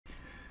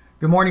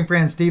Good morning,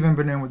 friends. Stephen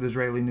Ben-Nun with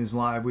Israeli News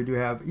Live. We do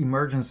have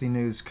emergency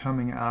news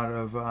coming out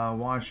of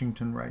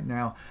Washington right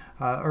now.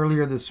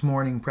 Earlier this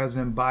morning,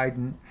 President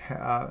Biden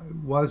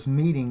was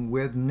meeting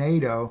with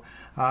NATO.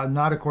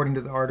 Not according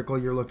to the article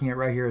you're looking at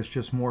right here. It's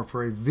just more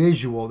for a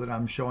visual that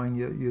I'm showing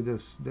you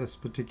this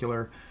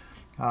particular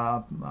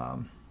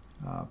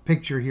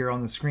picture here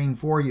on the screen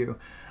for you.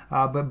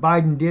 But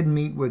Biden did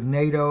meet with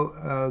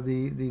NATO,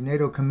 the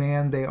NATO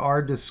command. They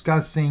are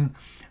discussing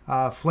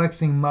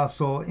flexing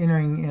muscle,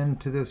 entering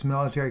into this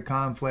military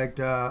conflict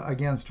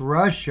against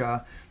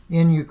Russia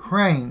in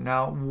Ukraine.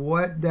 Now,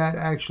 what that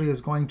actually is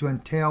going to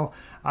entail,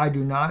 I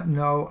do not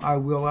know. I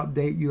will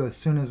update you as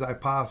soon as I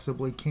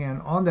possibly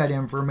can on that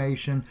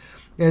information,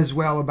 as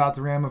well about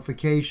the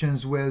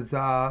ramifications with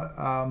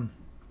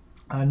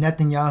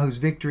Netanyahu's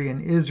victory in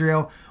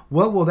Israel.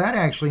 What will that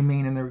actually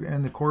mean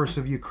in the course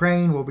of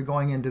Ukraine? We'll be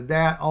going into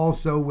that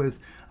also with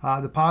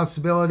the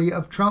possibility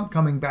of Trump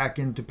coming back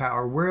into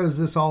power. Where is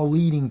this all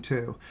leading to?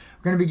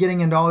 We're going to be getting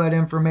into all that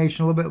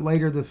information a little bit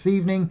later this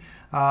evening.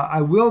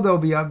 I will, though,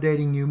 be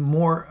updating you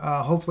more,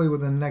 hopefully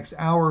within the next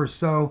hour or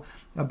so,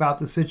 about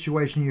the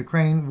situation in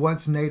Ukraine,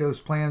 what's NATO's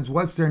plans,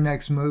 what's their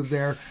next move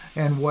there,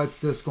 and what's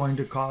this going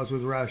to cause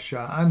with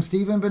Russia. I'm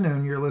Stephen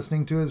Ben-Nun. You're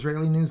listening to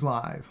Israeli News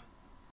Live.